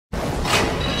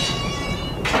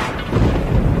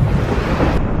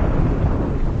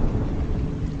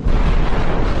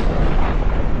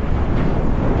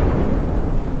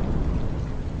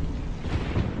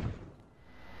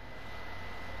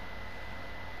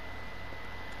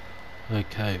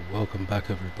Okay, welcome back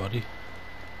everybody.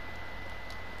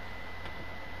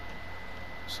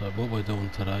 So what we're doing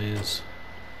today is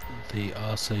the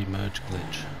RC merge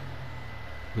glitch,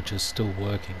 which is still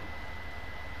working.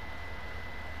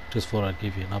 Just thought I'd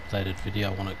give you an updated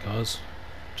video on it, guys,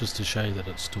 just to show you that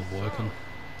it's still working.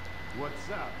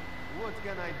 What's up? What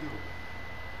can I do?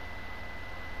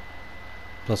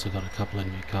 Plus I've got a couple of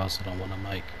new cars that I want to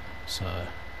make, so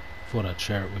thought I'd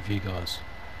share it with you guys.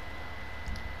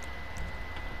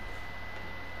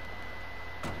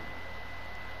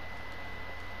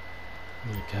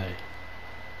 Okay,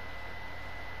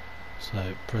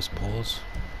 so press pause,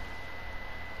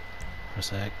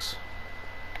 press X,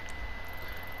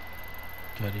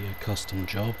 go to your custom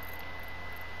job,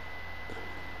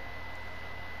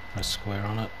 press square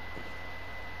on it,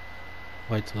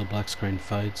 wait till the black screen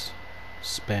fades,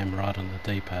 spam right on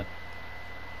the D-pad.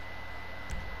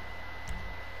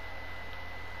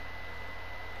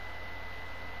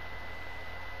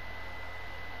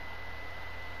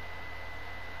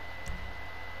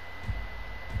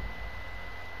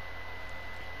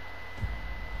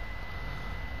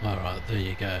 Alright, there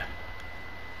you go.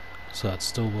 So it's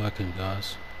still working,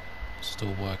 guys.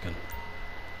 Still working.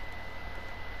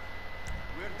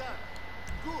 We're done.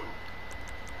 Good.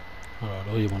 Alright,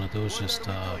 all you want to do is What just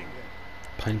are we doing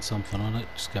paint something on it.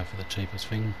 Just go for the cheapest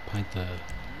thing. Paint the then?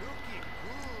 Looking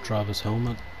good. driver's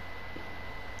helmet.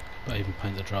 But even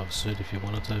paint the driver's suit if you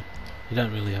wanted to. You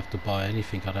don't really have to buy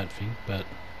anything, I don't think, but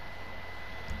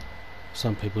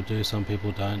some people do, some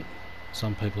people don't.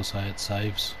 Some people say it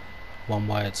saves one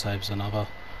way, it saves another.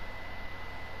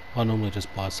 I normally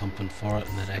just buy something for it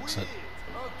and then exit.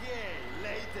 Sweet. Okay,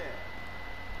 later.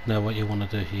 Now what you want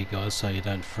to do here, guys, so you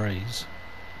don't freeze,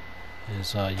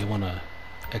 is you want to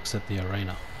exit the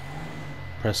arena.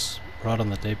 Press right on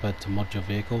the D-pad to mod your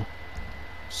vehicle,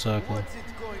 circle, What's it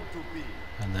going to be?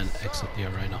 and then So, exit the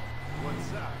arena.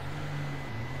 What's up?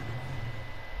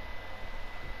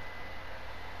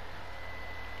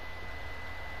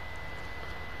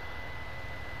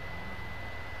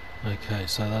 Okay,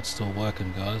 so that's still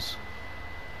working, guys.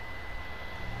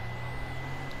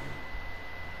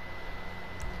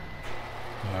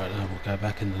 Alright, now we'll go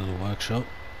back into the workshop.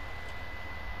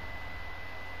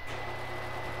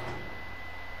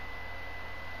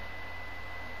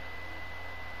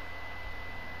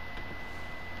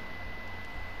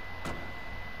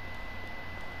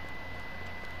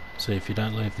 So if you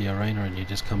don't leave the arena and you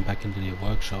just come back into your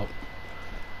workshop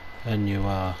and you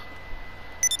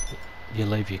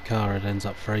leave your car, it ends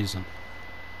up freezing.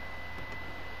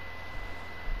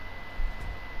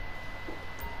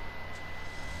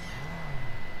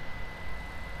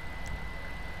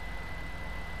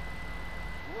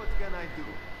 What can I do?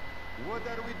 What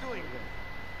are we doing then?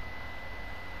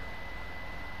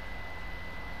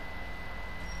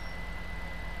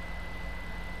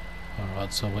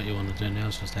 Alright, so what you want to do now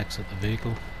is just exit the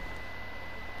vehicle.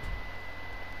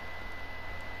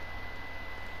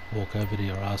 Walk over to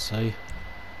your RC,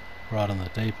 right on the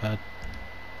D-pad,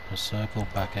 press circle,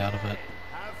 back out of it,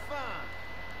 Have fun.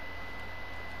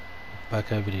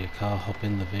 back over to your car, hop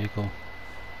in the vehicle,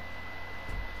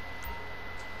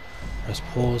 press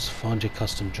pause, find your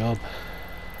custom job.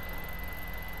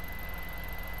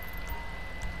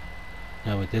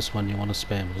 Now with this one you want to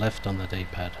spam left on the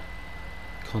D-pad.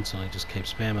 Constantly just keep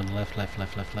spamming left, left,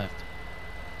 left, left, left.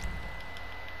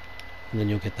 And then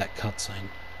you'll get that cutscene.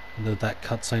 That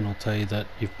cutscene will tell you that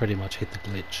you've pretty much hit the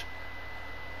glitch.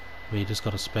 Where you just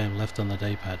got to spam left on the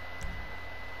D-pad.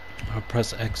 I'll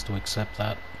press X to accept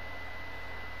that.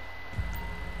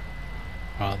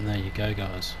 Right, and there you go,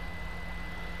 guys.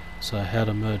 So how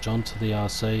to merge onto the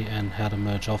RC and how to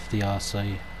merge off the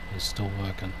RC is still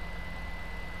working.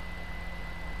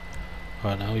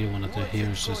 Right, now all you want to do What's here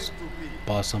it is just going to be?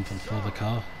 buy something for the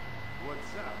car. What's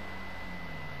up?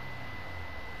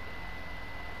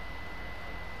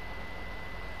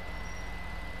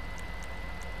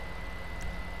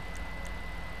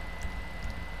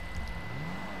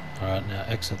 Alright, now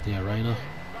exit the arena.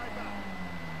 Bye-bye.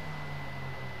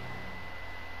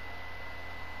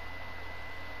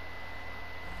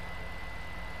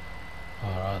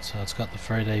 Alright, so it's got the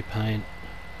 3D paint,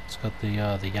 it's got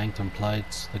the Yankton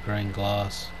plates, the green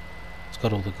glass, it's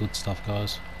got all the good stuff,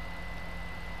 guys.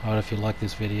 Alright, if you like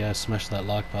this video, smash that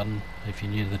like button. If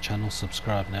you're new to the channel,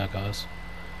 subscribe now, guys.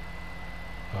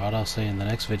 Alright, I'll see you in the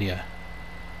next video.